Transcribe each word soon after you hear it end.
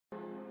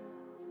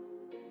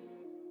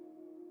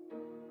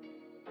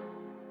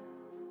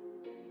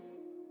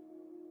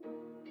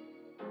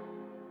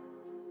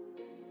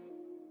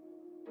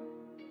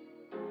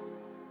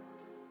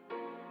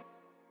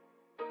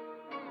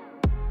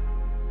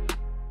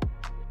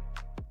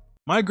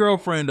My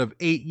girlfriend of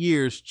 8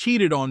 years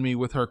cheated on me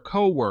with her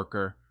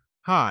coworker.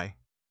 Hi.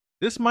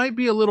 This might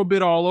be a little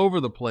bit all over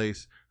the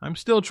place. I'm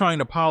still trying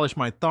to polish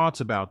my thoughts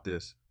about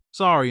this.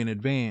 Sorry in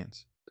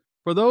advance.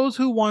 For those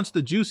who wants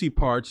the juicy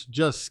parts,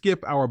 just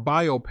skip our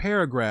bio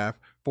paragraph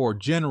for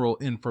general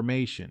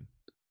information.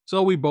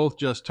 So we both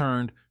just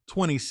turned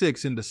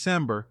 26 in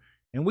December,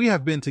 and we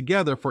have been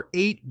together for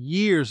 8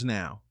 years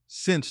now,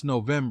 since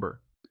November.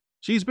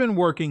 She's been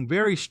working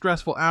very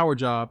stressful hour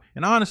job,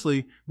 and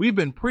honestly, we've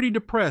been pretty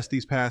depressed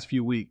these past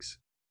few weeks.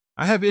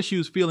 I have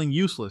issues feeling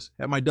useless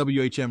at my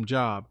WHM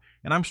job,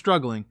 and I'm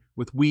struggling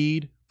with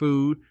weed,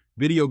 food,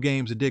 video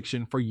games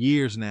addiction for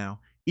years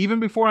now, even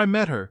before I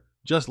met her,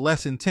 just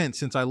less intense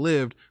since I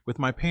lived with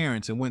my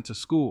parents and went to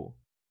school.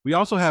 We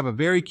also have a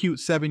very cute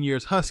 7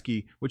 years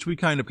husky, which we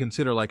kind of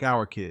consider like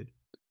our kid.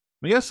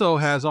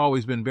 Mieso has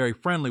always been very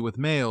friendly with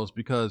males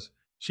because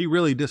she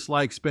really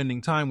dislikes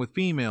spending time with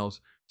females,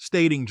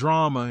 stating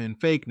drama and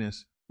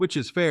fakeness, which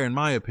is fair in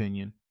my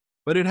opinion,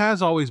 but it has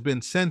always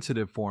been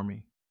sensitive for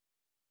me.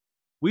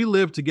 We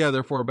lived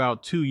together for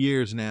about 2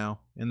 years now,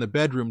 and the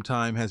bedroom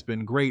time has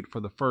been great for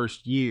the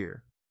first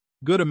year.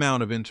 Good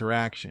amount of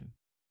interaction.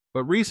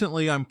 But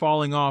recently I'm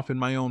falling off in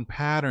my own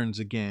patterns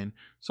again,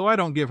 so I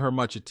don't give her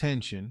much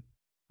attention.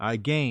 I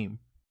game,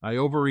 I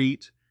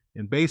overeat,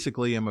 and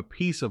basically am a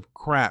piece of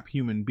crap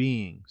human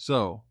being.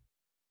 So,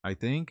 I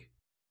think,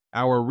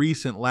 our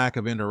recent lack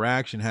of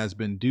interaction has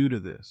been due to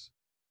this.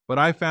 But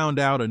I found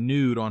out a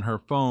nude on her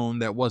phone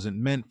that wasn't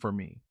meant for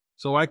me,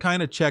 so I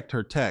kinda checked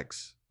her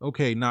texts.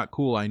 Okay, not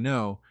cool, I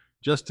know,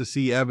 just to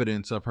see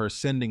evidence of her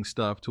sending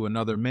stuff to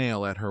another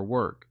male at her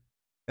work.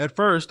 At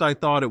first, I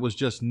thought it was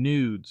just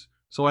nudes,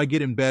 so I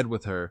get in bed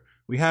with her,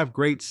 we have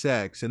great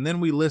sex, and then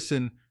we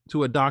listen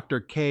to a Dr.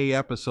 K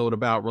episode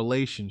about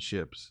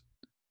relationships.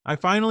 I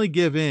finally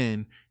give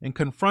in and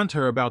confront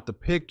her about the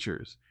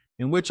pictures,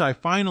 in which I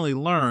finally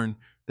learn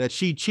that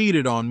she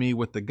cheated on me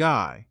with the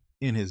guy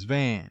in his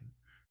van.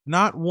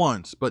 Not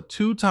once, but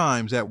 2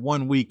 times at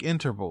 1 week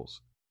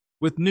intervals,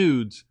 with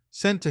nudes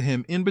sent to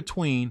him in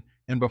between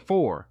and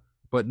before,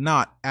 but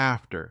not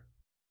after.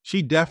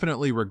 She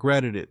definitely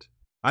regretted it.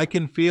 I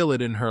can feel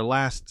it in her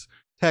last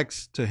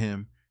text to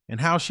him and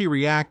how she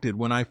reacted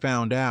when I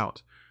found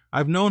out.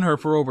 I've known her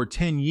for over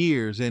 10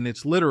 years, and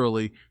it's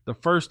literally the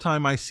first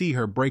time I see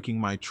her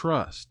breaking my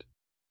trust.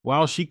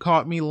 While she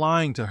caught me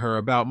lying to her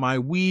about my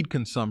weed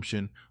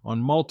consumption on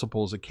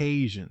multiple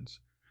occasions.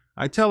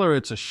 I tell her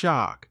it's a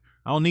shock.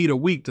 I'll need a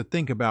week to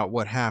think about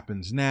what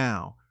happens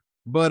now.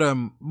 But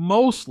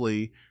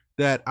mostly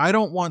that I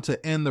don't want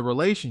to end the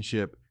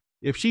relationship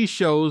if she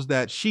shows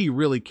that she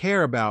really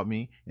care about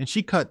me and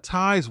she cut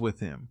ties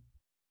with him.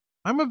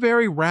 I'm a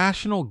very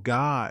rational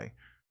guy.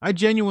 I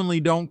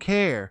genuinely don't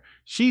care.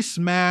 She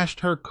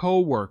smashed her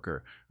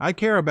coworker. I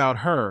care about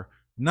her,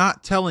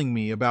 not telling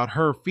me about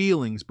her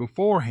feelings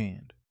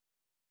beforehand.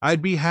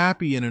 I'd be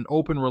happy in an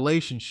open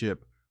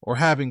relationship or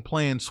having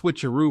planned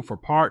switcheroo for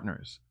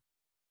partners.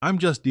 I'm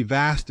just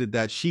devastated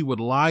that she would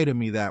lie to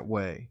me that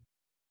way.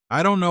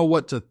 I don't know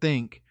what to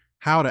think,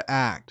 how to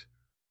act.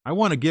 I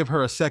want to give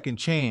her a second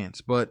chance,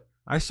 but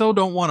I so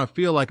don't want to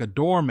feel like a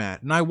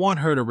doormat, and I want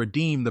her to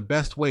redeem the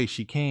best way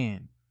she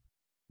can.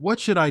 What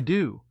should I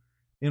do?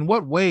 In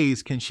what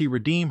ways can she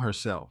redeem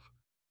herself?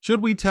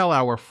 Should we tell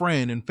our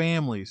friend and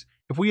families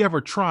if we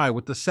ever try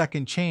with the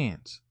second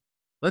chance?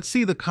 Let's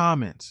see the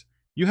comments.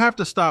 You have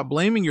to stop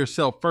blaming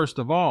yourself first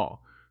of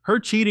all. Her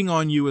cheating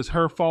on you is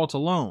her fault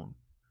alone.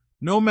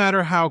 No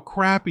matter how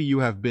crappy you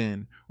have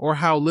been or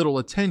how little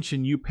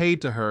attention you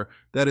paid to her,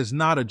 that is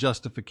not a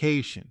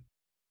justification.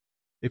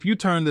 If you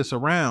turn this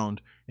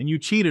around and you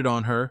cheated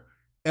on her,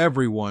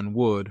 everyone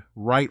would,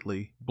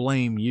 rightly,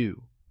 blame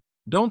you.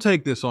 Don't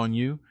take this on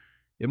you.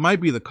 It might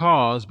be the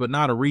cause, but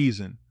not a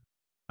reason.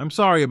 I'm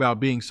sorry about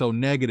being so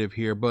negative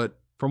here, but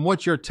from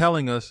what you're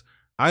telling us,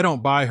 I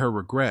don't buy her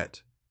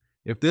regret.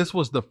 If this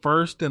was the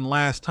first and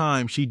last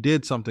time she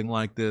did something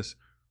like this,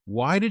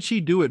 why did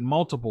she do it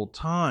multiple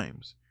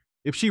times?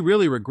 If she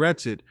really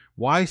regrets it,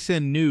 why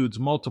send nudes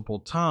multiple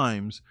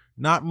times?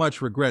 Not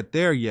much regret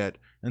there yet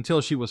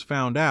until she was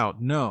found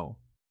out, no.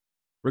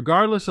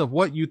 Regardless of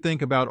what you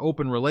think about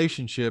open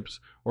relationships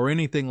or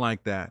anything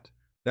like that,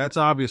 that's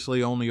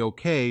obviously only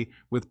okay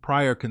with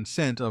prior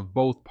consent of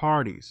both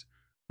parties.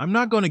 I'm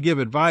not going to give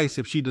advice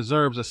if she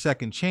deserves a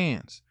second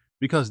chance,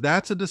 because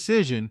that's a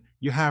decision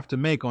you have to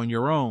make on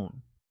your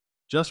own.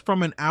 Just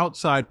from an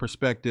outside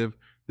perspective,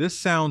 this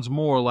sounds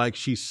more like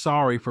she's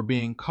sorry for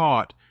being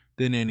caught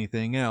than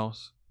anything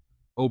else.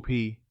 OP,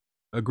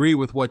 agree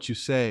with what you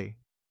say.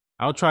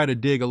 I'll try to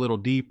dig a little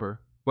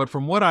deeper, but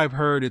from what I've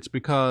heard, it's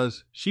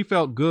because she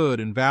felt good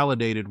and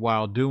validated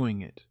while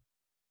doing it.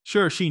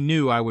 Sure, she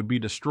knew I would be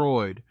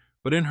destroyed,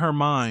 but in her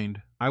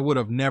mind, I would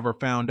have never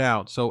found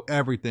out, so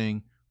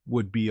everything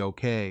would be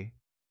okay.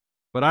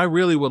 But I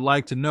really would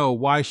like to know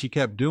why she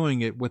kept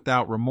doing it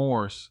without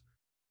remorse.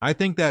 I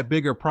think that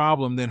bigger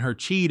problem than her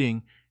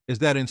cheating is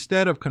that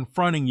instead of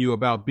confronting you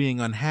about being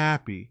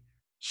unhappy,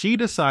 she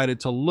decided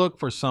to look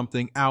for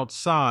something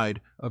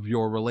outside of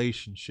your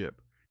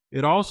relationship.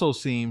 It also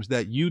seems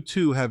that you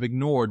too have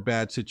ignored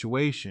bad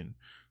situation.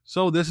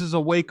 So this is a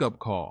wake-up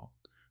call.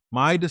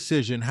 My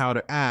decision how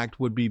to act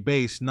would be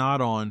based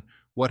not on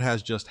what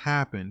has just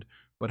happened,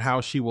 but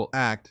how she will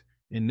act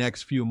in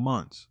next few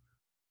months.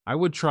 I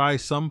would try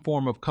some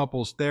form of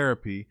couples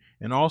therapy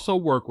and also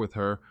work with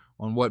her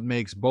on what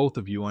makes both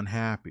of you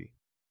unhappy.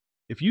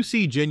 If you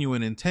see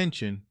genuine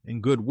intention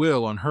and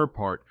goodwill on her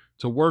part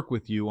to work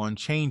with you on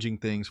changing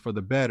things for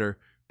the better,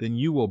 then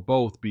you will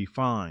both be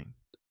fine.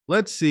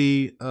 Let's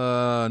see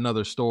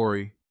another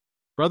story.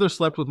 Brother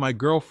slept with my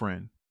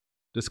girlfriend.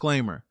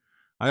 Disclaimer.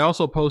 I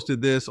also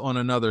posted this on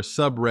another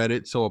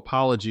subreddit, so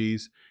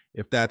apologies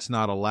if that's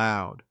not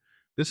allowed.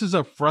 This is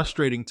a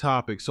frustrating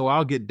topic, so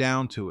I'll get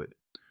down to it.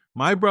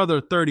 My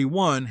brother,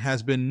 31,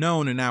 has been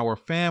known in our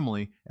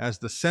family as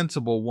the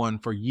sensible one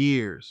for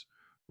years,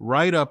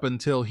 right up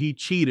until he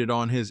cheated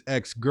on his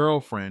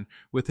ex-girlfriend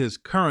with his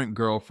current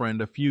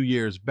girlfriend a few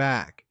years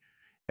back.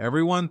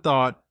 Everyone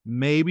thought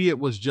maybe it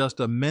was just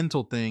a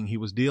mental thing he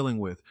was dealing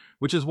with,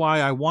 which is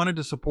why I wanted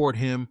to support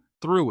him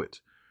through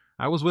it.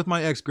 I was with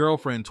my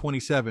ex-girlfriend,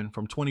 27,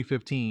 from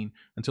 2015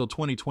 until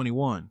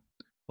 2021.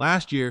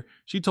 Last year,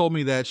 she told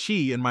me that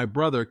she and my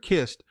brother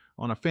kissed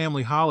on a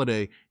family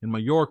holiday in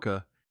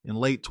Mallorca in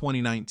late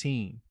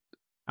 2019.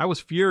 I was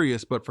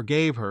furious but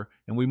forgave her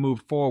and we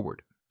moved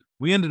forward.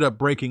 We ended up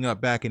breaking up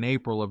back in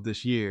April of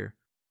this year,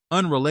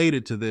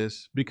 unrelated to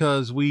this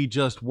because we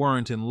just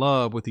weren't in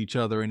love with each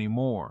other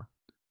anymore.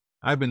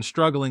 I've been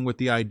struggling with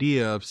the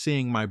idea of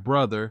seeing my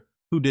brother,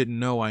 who didn't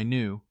know I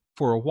knew,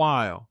 for a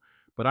while,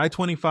 but I,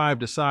 25,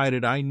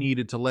 decided I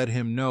needed to let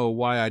him know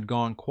why I'd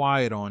gone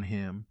quiet on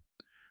him.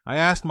 I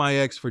asked my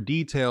ex for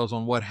details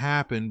on what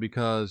happened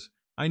because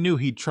I knew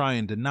he'd try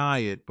and deny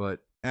it, but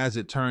as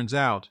it turns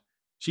out,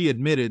 she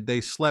admitted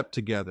they slept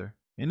together,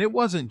 and it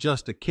wasn't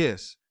just a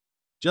kiss,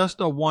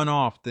 just a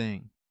one-off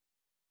thing.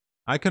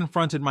 I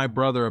confronted my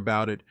brother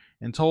about it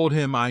and told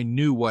him I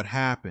knew what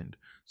happened,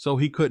 so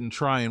he couldn't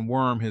try and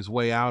worm his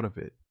way out of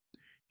it.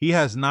 He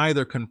has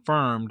neither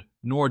confirmed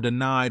nor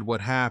denied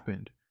what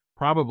happened,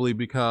 probably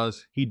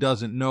because he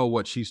doesn't know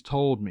what she's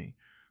told me,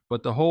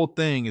 but the whole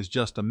thing is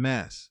just a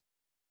mess.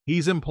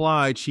 He's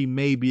implied she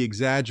may be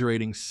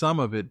exaggerating some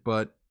of it,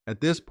 but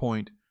at this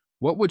point,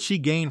 what would she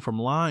gain from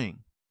lying?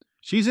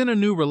 She's in a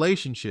new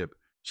relationship.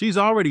 She's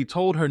already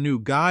told her new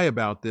guy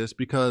about this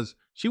because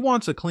she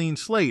wants a clean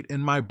slate,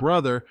 and my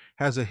brother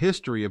has a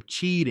history of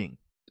cheating.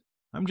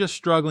 I'm just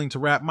struggling to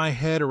wrap my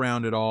head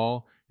around it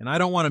all, and I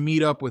don't want to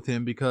meet up with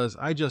him because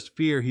I just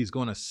fear he's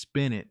going to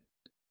spin it.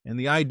 And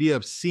the idea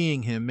of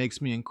seeing him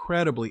makes me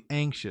incredibly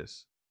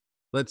anxious.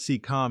 Let's see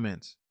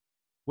comments.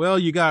 Well,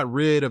 you got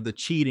rid of the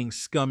cheating,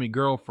 scummy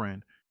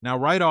girlfriend. Now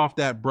write off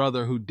that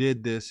brother who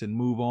did this and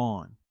move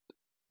on.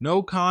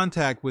 No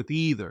contact with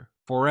either,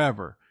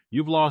 forever.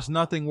 You've lost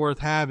nothing worth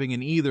having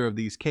in either of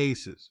these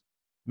cases.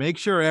 Make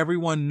sure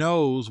everyone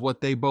knows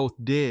what they both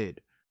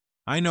did.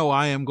 I know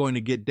I am going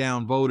to get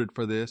downvoted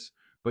for this,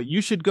 but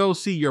you should go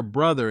see your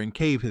brother and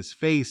cave his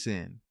face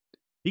in.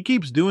 He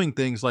keeps doing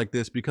things like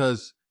this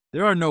because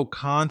there are no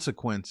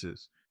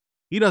consequences.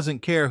 He doesn't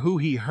care who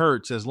he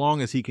hurts as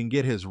long as he can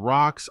get his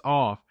rocks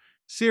off.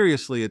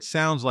 Seriously, it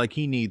sounds like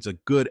he needs a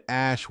good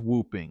ash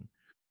whooping.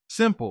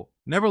 Simple.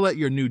 Never let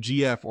your new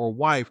GF or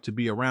wife to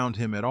be around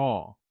him at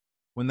all.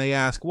 When they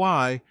ask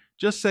why,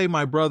 just say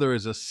my brother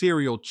is a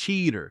serial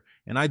cheater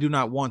and I do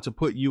not want to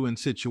put you in a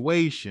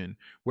situation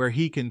where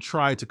he can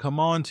try to come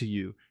on to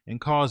you and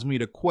cause me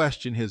to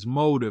question his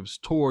motives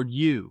toward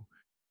you.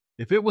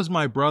 If it was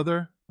my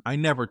brother, I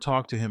never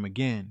talk to him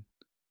again.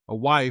 A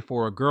wife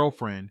or a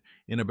girlfriend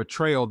in a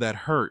betrayal that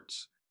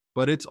hurts,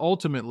 but it's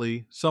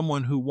ultimately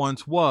someone who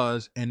once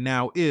was and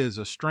now is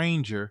a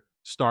stranger,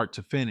 start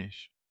to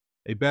finish.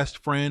 A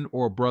best friend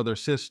or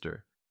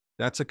brother-sister.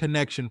 That's a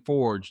connection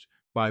forged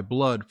by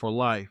blood for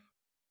life,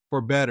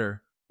 for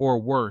better or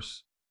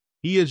worse.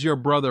 He is your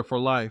brother for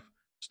life,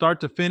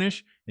 start to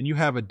finish, and you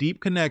have a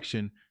deep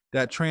connection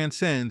that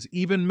transcends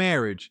even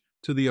marriage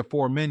to the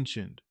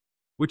aforementioned,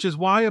 which is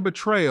why a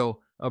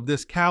betrayal of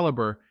this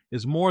caliber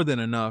is more than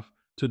enough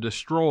to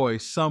destroy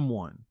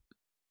someone.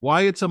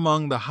 Why it's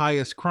among the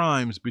highest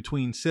crimes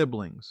between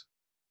siblings.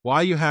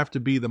 Why you have to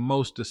be the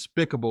most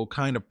despicable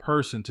kind of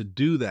person to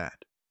do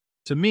that.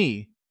 To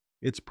me,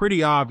 it's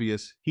pretty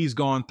obvious he's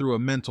gone through a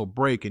mental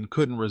break and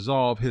couldn't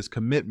resolve his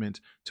commitment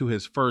to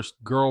his first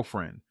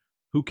girlfriend.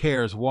 Who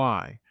cares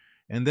why?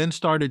 And then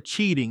started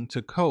cheating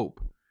to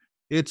cope.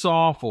 It's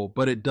awful,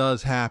 but it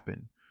does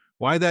happen.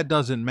 Why that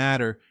doesn't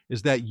matter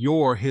is that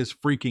you're his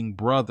freaking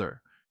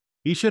brother.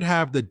 He should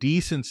have the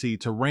decency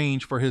to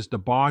range for his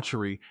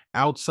debauchery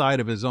outside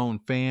of his own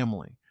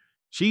family.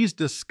 She's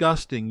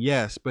disgusting,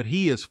 yes, but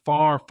he is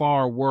far,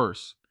 far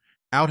worse.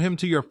 Out him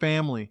to your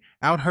family,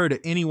 out her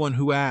to anyone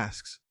who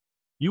asks.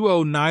 You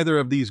owe neither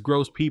of these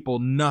gross people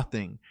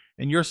nothing,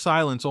 and your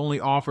silence only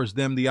offers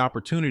them the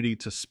opportunity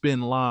to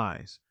spin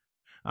lies.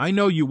 I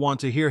know you want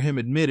to hear him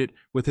admit it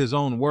with his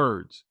own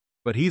words,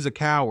 but he's a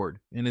coward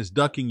and is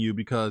ducking you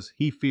because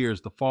he fears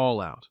the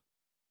fallout.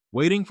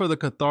 Waiting for the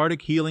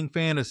cathartic healing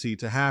fantasy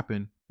to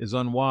happen is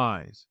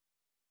unwise.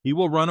 He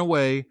will run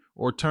away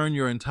or turn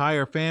your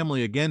entire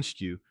family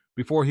against you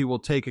before he will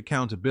take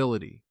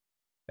accountability,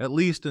 at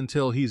least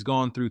until he's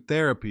gone through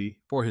therapy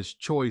for his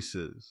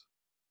choices.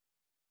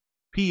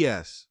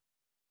 P.S.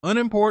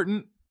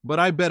 Unimportant, but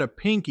I bet a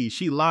pinky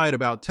she lied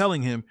about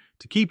telling him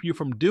to keep you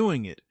from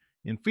doing it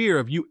in fear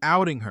of you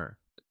outing her.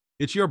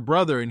 It's your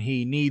brother and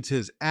he needs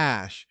his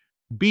ash.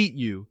 Beat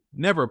you,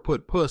 never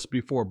put puss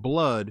before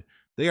blood.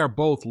 They are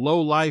both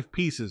low-life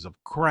pieces of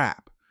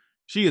crap.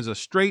 She is a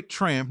straight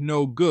tramp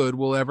no good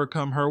will ever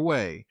come her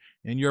way,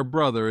 and your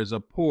brother is a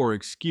poor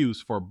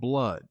excuse for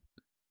blood.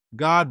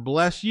 God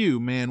bless you,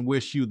 man,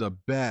 wish you the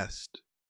best.